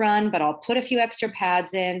love to run, but I'll put a few extra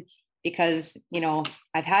pads in because,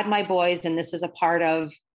 I've had my boys and this is a part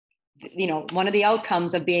of, one of the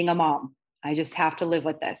outcomes of being a mom. I just have to live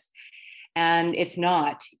with this. And it's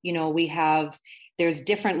not, there's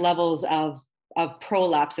different levels of of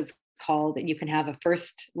prolapse, it's called, that you can have a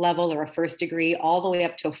first level or a first degree all the way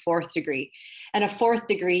up to a fourth degree. And a fourth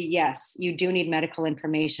degree, yes, you do need medical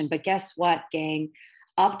information, but guess what, gang?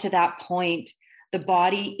 Up to that point, the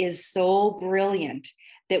body is so brilliant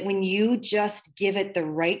that when you just give it the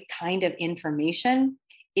right kind of information,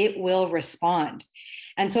 it will respond.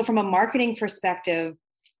 And so from a marketing perspective,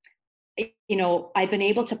 I've been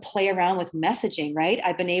able to play around with messaging, right?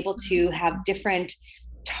 I've been able to have different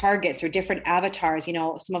targets or different avatars.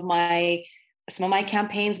 Some of my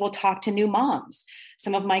campaigns will talk to new moms.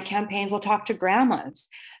 Some of my campaigns will talk to grandmas.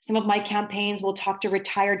 Some of my campaigns will talk to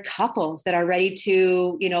retired couples that are ready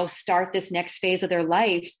to, start this next phase of their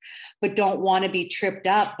life, but don't want to be tripped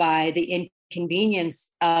up by the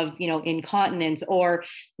inconvenience of, incontinence, or,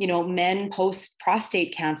 men post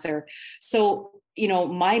prostate cancer. So,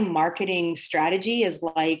 my marketing strategy is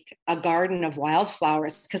like a garden of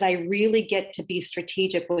wildflowers, because I really get to be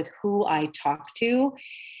strategic with who I talk to.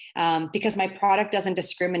 Because my product doesn't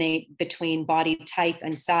discriminate between body type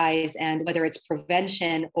and size, and whether it's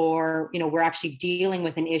prevention or, we're actually dealing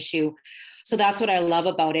with an issue. So that's what I love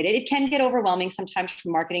about it. It can get overwhelming sometimes from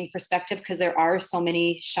a marketing perspective, because there are so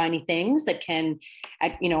many shiny things that can,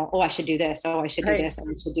 I should do this. Oh, I should do this. And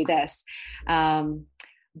I should do this.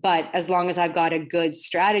 But as long as I've got a good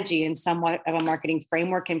strategy and somewhat of a marketing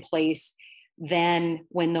framework in place, then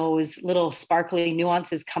when those little sparkly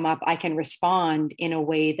nuances come up, I can respond in a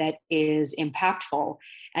way that is impactful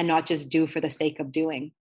and not just do for the sake of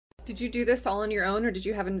doing. Did you do this all on your own, or did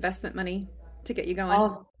you have investment money to get you going?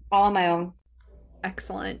 All on my own.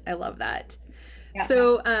 Excellent. I love that. Yeah.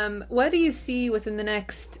 So what do you see within the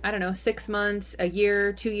next, 6 months, a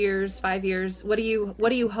year, 2 years, 5 years? What do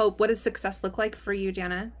you hope? What does success look like for you,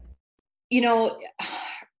 Jana?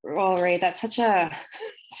 Ray, that's such a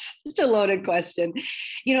loaded question.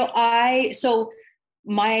 So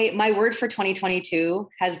my word for 2022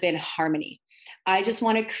 has been harmony. I just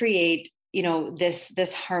want to create,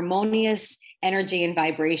 this harmonious energy and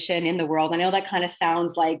vibration in the world. I know that kind of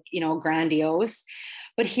sounds like, grandiose,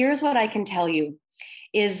 but here's what I can tell you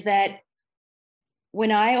is that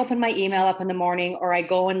when I open my email up in the morning, or I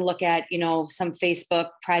go and look at, some Facebook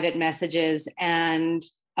private messages, and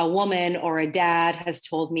a woman or a dad has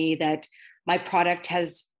told me that my product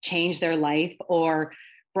has changed their life or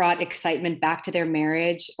brought excitement back to their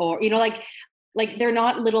marriage, or, like they're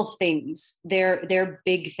not little things, they're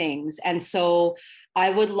big things. And so I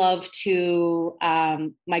would love to,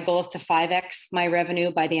 my goal is to 5X my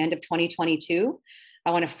revenue by the end of 2022. I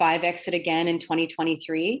want to 5X it again in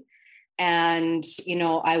 2023. And,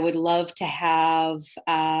 I would love to have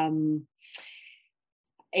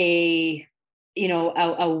a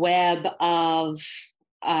web of,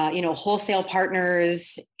 wholesale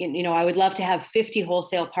partners. I would love to have 50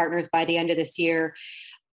 wholesale partners by the end of this year.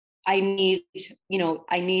 I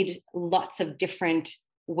need lots of different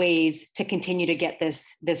ways to continue to get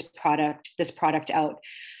this product out.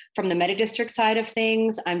 From the MetaDistrict side of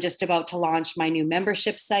things, I'm just about to launch my new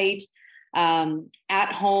membership site.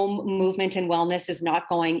 At home movement and wellness is not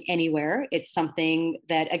going anywhere. It's something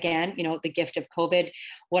that, again, the gift of COVID.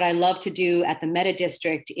 What I love to do at the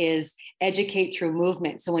MetaDistrict is educate through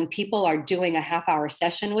movement. So when people are doing a half-hour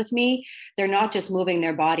session with me, they're not just moving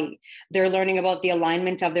their body. They're learning about the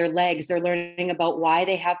alignment of their legs. They're learning about why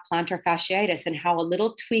they have plantar fasciitis and how a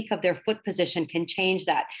little tweak of their foot position can change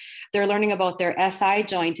that. They're learning about their SI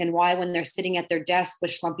joint and why, when they're sitting at their desk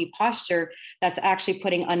with slumpy posture, that's actually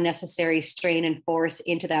putting unnecessary strain and force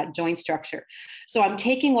into that joint structure. So I'm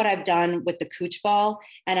taking what I've done with the Cooch Ball,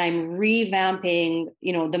 and I'm revamping,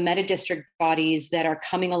 the MetaDistrict bodies that are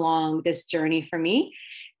coming along this journey for me,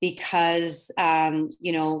 because,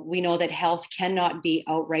 we know that health cannot be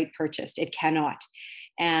outright purchased. It cannot.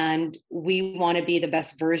 And we want to be the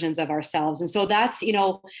best versions of ourselves. And so that's,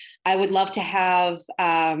 I would love to have,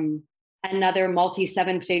 another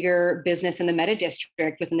multi-7-figure business in the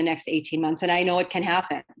MetaDistrict within the next 18 months. And I know it can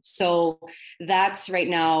happen. So that's right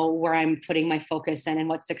now where I'm putting my focus in, and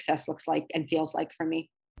what success looks like and feels like for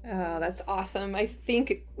me. Oh, that's awesome. I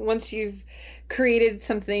think once you've created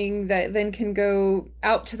something that then can go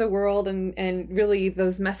out to the world, and really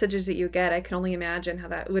those messages that you get, I can only imagine how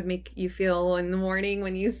that would make you feel in the morning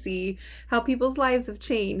when you see how people's lives have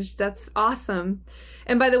changed. That's awesome.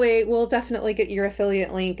 And by the way, we'll definitely get your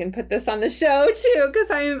affiliate link and put this on the show too, because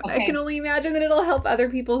I can only imagine that it'll help other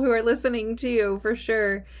people who are listening too, for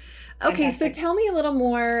sure. Okay, so tell me a little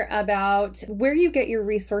more about where you get your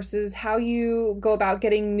resources, how you go about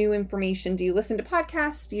getting new information. Do you listen to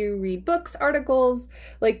podcasts? Do you read books, articles?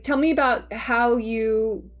 Like, tell me about how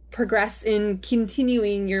you progress in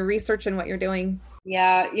continuing your research and what you're doing.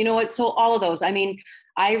 Yeah, you know what? So all of those. I mean,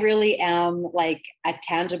 I really am like a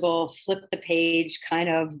tangible flip the page kind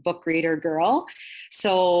of book reader girl.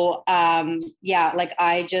 So yeah, like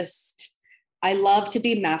I love to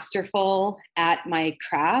be masterful at my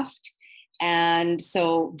craft. And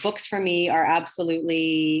so books for me are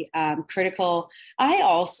absolutely critical. I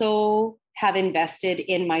also have invested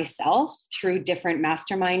in myself through different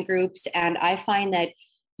mastermind groups. And I find that,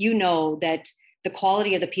 that the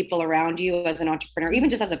quality of the people around you as an entrepreneur, even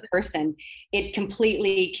just as a person, it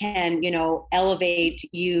completely can, elevate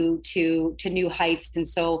you to new heights. And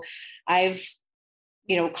so I've,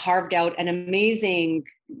 carved out an amazing,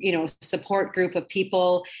 support group of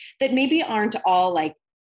people that maybe aren't all like,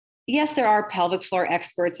 yes, there are pelvic floor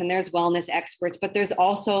experts and there's wellness experts, but there's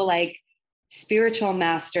also like spiritual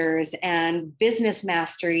masters and business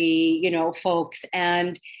mastery, folks.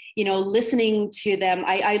 And, listening to them,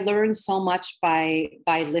 I learned so much by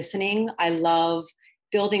listening. I love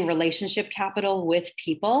building relationship capital with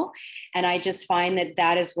people. And I just find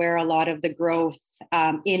that is where a lot of the growth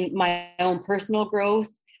in my own personal growth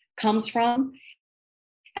comes from.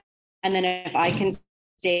 And then if I can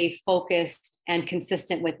stay focused and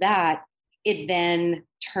consistent with that, it then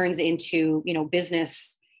turns into,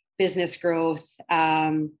 business growth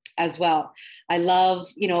as well. I love,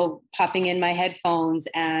 popping in my headphones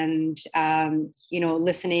and,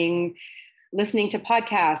 listening to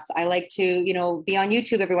podcasts. I like to, be on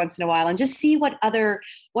YouTube every once in a while and just see what are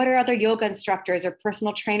other yoga instructors or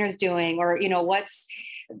personal trainers doing, or,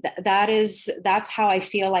 that's how I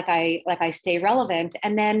feel like I stay relevant.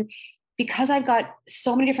 And then because I've got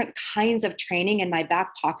so many different kinds of training in my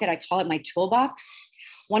back pocket, I call it my toolbox.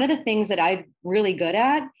 One of the things that I'm really good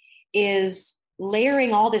at is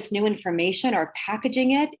layering all this new information or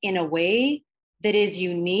packaging it in a way that is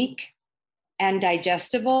unique and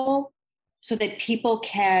digestible so that people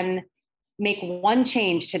can make one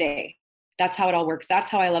change today. That's how it all works. That's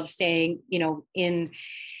how I love staying, in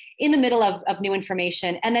the middle of new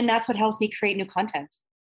information. And then that's what helps me create new content.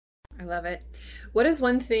 I love it. What is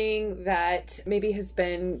one thing that maybe has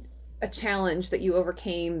been a challenge that you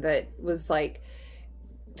overcame that was like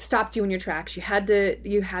stopped you in your tracks? You had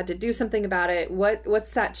to do something about it.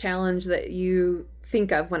 What's that challenge that you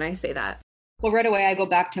think of when I say that? Well, right away, I go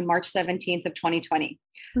back to March 17th of 2020.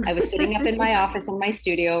 I was sitting up in my office in my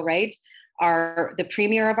studio, right? The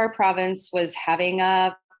premier of our province was having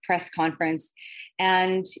a press conference.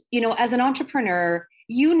 And, as an entrepreneur,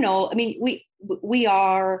 I mean, we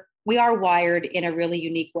are wired in a really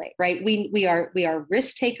unique way, right? We are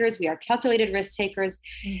risk takers. We are calculated risk takers.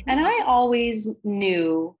 Mm-hmm. And I always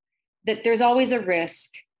knew that there's always a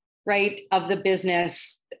risk, right, of the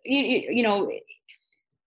business,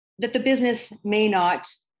 that the business may not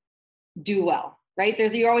do well, right?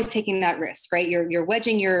 You're always taking that risk, right? You're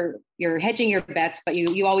hedging your bets, but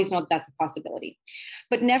you always know that that's a possibility.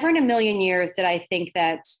 But never in a million years did I think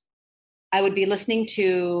that I would be listening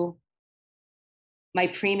to my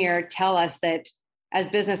premier tell us that as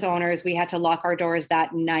business owners, we had to lock our doors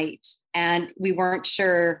that night and we weren't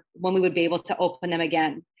sure when we would be able to open them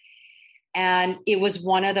again. And it was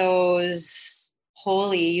one of those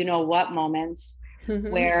holy, you-know-what moments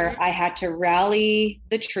where I had to rally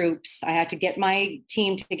the troops. I had to get my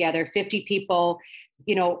team together, 50 people,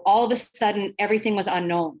 all of a sudden everything was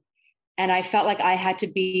unknown. And I felt like I had to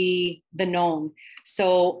be the known.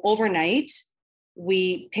 So overnight,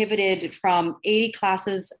 we pivoted from 80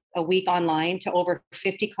 classes a week online to over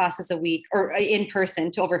 50 classes a week, or in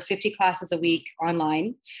person to over 50 classes a week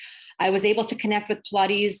online. I was able to connect with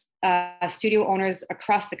Pilates studio owners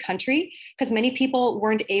across the country because many people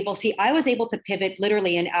weren't able. See, I was able to pivot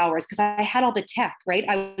literally in hours because I had all the tech, right?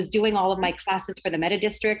 I was doing all of my classes for the Meta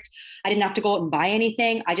District. I didn't have to go out and buy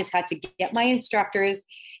anything. I just had to get my instructors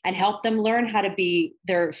and help them learn how to be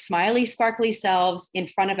their smiley, sparkly selves in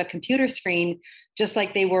front of a computer screen, just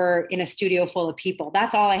like they were in a studio full of people.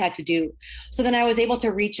 That's all I had to do. So then I was able to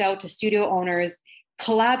reach out to studio owners,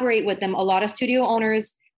 collaborate with them. A lot of studio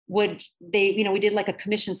owners we did like a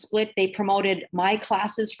commission split. They promoted my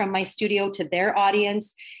classes from my studio to their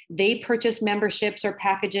audience. They purchased memberships or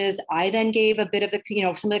packages. I then gave a bit of the,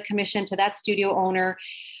 some of the commission to that studio owner.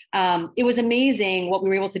 It was amazing what we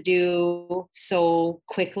were able to do so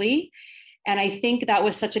quickly. And I think that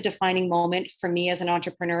was such a defining moment for me as an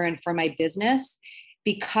entrepreneur and for my business,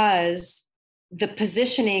 because the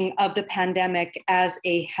positioning of the pandemic as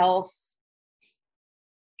a health,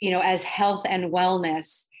 as health and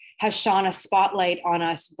wellness has shone a spotlight on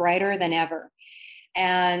us brighter than ever.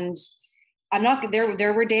 And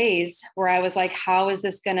there were days where I was like, how is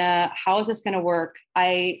this gonna work?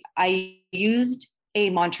 I used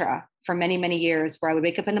a mantra for many, many years where I would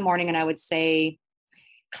wake up in the morning and I would say,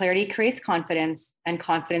 clarity creates confidence, and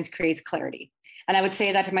confidence creates clarity. And I would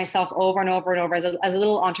say that to myself over and over and over as a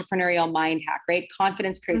little entrepreneurial mind hack, right?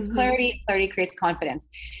 Confidence creates clarity, clarity creates confidence.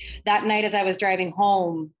 That night, as I was driving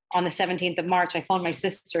home on the 17th of March, I phoned my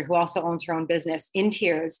sister, who also owns her own business, in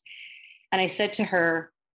tears. And I said to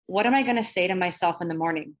her, what am I going to say to myself in the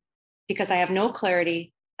morning? Because I have no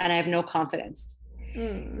clarity and I have no confidence.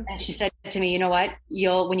 And she said to me, you know what?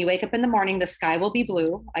 When you wake up in the morning, the sky will be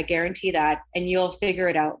blue. I guarantee that. And you'll figure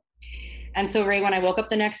it out. And so, Ray, when I woke up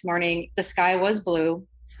the next morning, the sky was blue.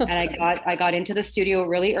 And I got into the studio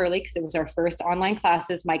really early because it was our first online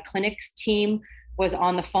classes. My clinics team was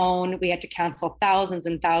on the phone. We had to cancel thousands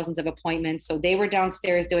and thousands of appointments. So they were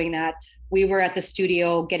downstairs doing that. We were at the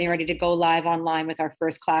studio getting ready to go live online with our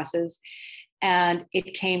first classes. And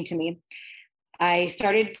it came to me. I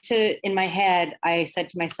started to, in my head, I said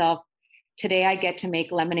to myself, today I get to make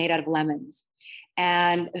lemonade out of lemons.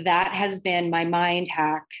 And that has been my mind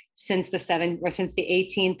hack since the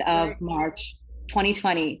 18th of March,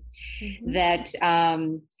 2020, that,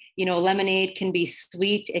 lemonade can be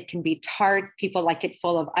sweet. It can be tart. People like it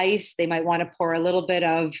full of ice. They might want to pour a little bit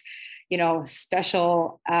of, some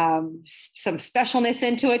specialness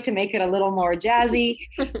into it to make it a little more jazzy.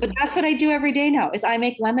 But that's what I do every day now, is I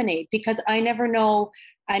make lemonade, because I never know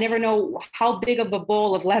how big of a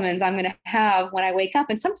bowl of lemons I'm going to have when I wake up.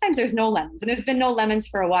 And sometimes there's no lemons, and there's been no lemons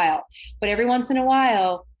for a while, but every once in a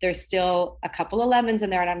while, there's still a couple of lemons in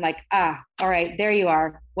there. And I'm like, all right, there you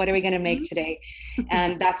are. What are we going to make today?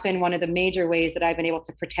 And that's been one of the major ways that I've been able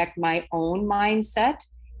to protect my own mindset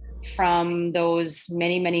from those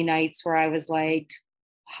many, many nights where I was like,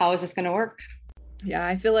 how is this going to work? Yeah,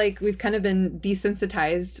 I feel like we've kind of been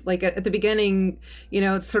desensitized. Like at the beginning,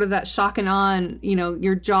 it's sort of that shock and awe,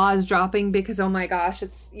 your jaws dropping because, oh my gosh,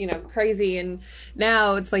 it's, crazy. And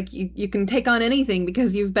now it's like you can take on anything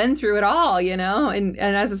because you've been through it all, and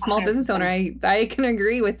as a small business owner, I can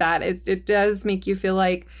agree with that. It does make you feel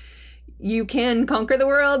like you can conquer the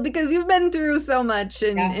world because you've been through so much.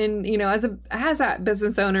 And as a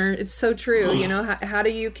business owner, it's so true.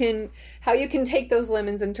 How you can take those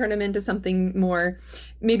lemons and turn them into something more,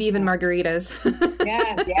 maybe even margaritas.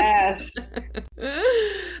 Yes.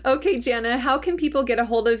 Okay, Jana, how can people get a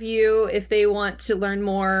hold of you if they want to learn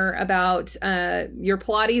more about your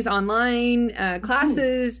Pilates online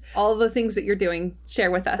classes, all the things that you're doing?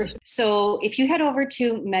 Share with us. So if you head over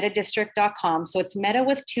to metadistrict.com, so it's Meta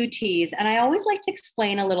with 2 T's. And I always like to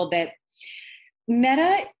explain a little bit.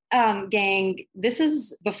 Meta, gang, this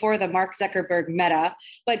is before the Mark Zuckerberg Meta,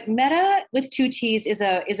 but Meta with 2 T's is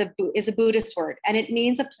a Buddhist word, and it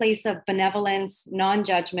means a place of benevolence,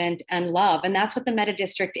 non-judgment, and love. And that's what the Meta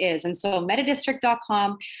District is. And so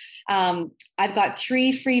metadistrict.com, I've got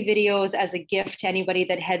 3 free videos as a gift to anybody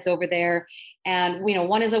that heads over there. And,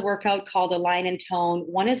 one is a workout called Align and Tone.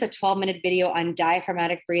 One is a 12-minute video on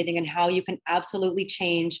diaphragmatic breathing and how you can absolutely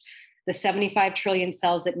change the 75 trillion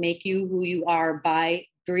cells that make you who you are by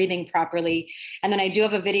breathing properly. And then I do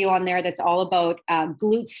have a video on there that's all about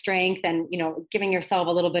glute strength and, giving yourself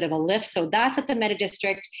a little bit of a lift. So that's at the Meta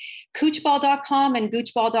District. Coochball.com and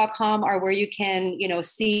Goochball.com are where you can,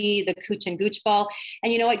 see the Cooch and Gooch Ball.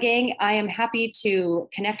 And you know what, gang? I am happy to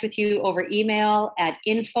connect with you over email at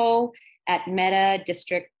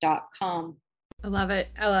info@metadistrict.com. I love it.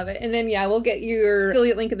 And then, we'll get your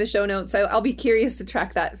affiliate link in the show notes. So I'll be curious to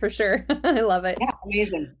track that for sure. I love it. Yeah,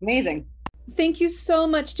 amazing. Thank you so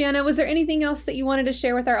much, Jana. Was there anything else that you wanted to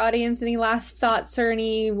share with our audience? Any last thoughts or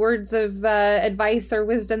any words of advice or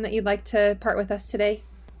wisdom that you'd like to part with us today?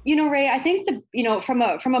 Ray, I think that, from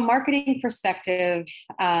a marketing perspective,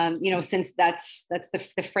 since that's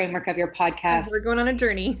the framework of your podcast. We're going on a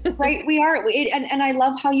journey. Right. We are. And I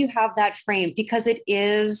love how you have that frame, because it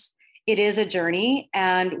is a journey.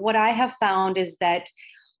 And what I have found is that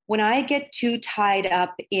when I get too tied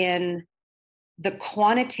up in the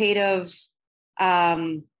quantitative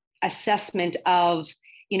assessment of,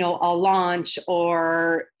 a launch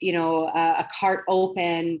or, a cart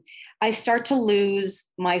open, I start to lose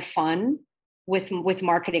my fun with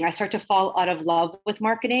marketing. I start to fall out of love with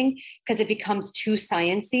marketing because it becomes too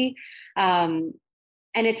sciencey.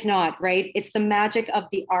 And it's not, right? It's the magic of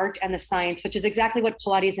the art and the science, which is exactly what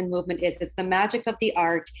Pilates and movement is. It's the magic of the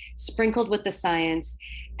art sprinkled with the science.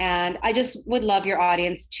 And I just would love your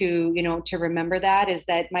audience to remember that, is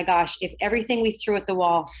that, my gosh, if everything we threw at the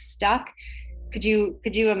wall stuck, could you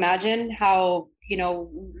imagine how,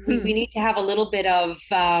 we need to have a little bit of,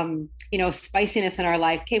 spiciness in our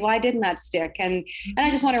life. Okay, why didn't that stick? And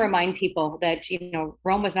I just want to remind people that,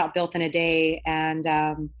 Rome was not built in a day. And,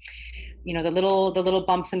 you know, the little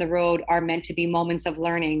bumps in the road are meant to be moments of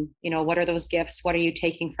learning. You know, what are those gifts? What are you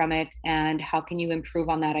taking from it? And how can you improve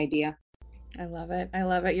on that idea? I love it. I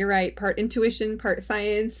love it. You're right. Part intuition, part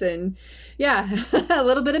science, and yeah, a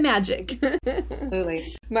little bit of magic.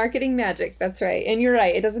 Absolutely. Marketing magic. That's right. And you're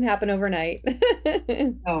right. It doesn't happen overnight.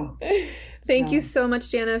 Oh. Thank you so much,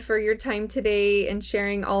 Jana, for your time today and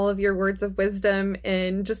sharing all of your words of wisdom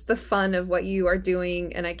and just the fun of what you are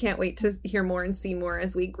doing. And I can't wait to hear more and see more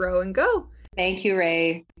as we grow and go. Thank you,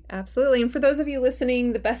 Ray. Absolutely. And for those of you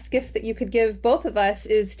listening, the best gift that you could give both of us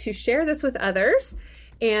is to share this with others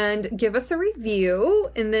and give us a review.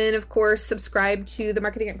 And then, of course, subscribe to the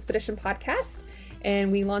Marketing Expedition podcast.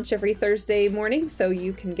 And we launch every Thursday morning, so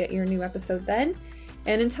you can get your new episode then.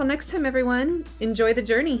 And until next time, everyone, enjoy the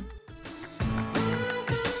journey.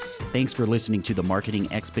 Thanks for listening to the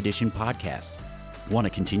Marketing Expedition podcast. Want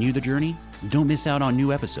to continue the journey? Don't miss out on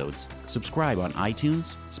new episodes. Subscribe on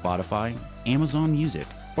iTunes, Spotify, Amazon Music,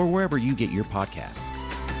 or wherever you get your podcasts.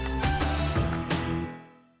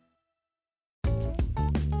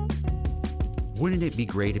 Wouldn't it be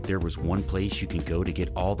great if there was one place you can go to get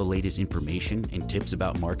all the latest information and tips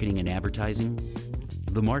about marketing and advertising?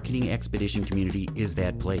 The Marketing Expedition community is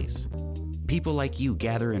that place. People like you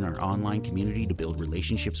gather in our online community to build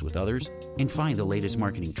relationships with others and find the latest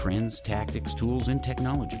marketing trends, tactics, tools, and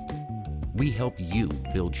technology. We help you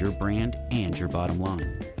build your brand and your bottom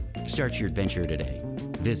line. Start your adventure today.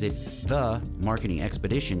 Visit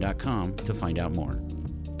themarketingexpedition.com to find out more.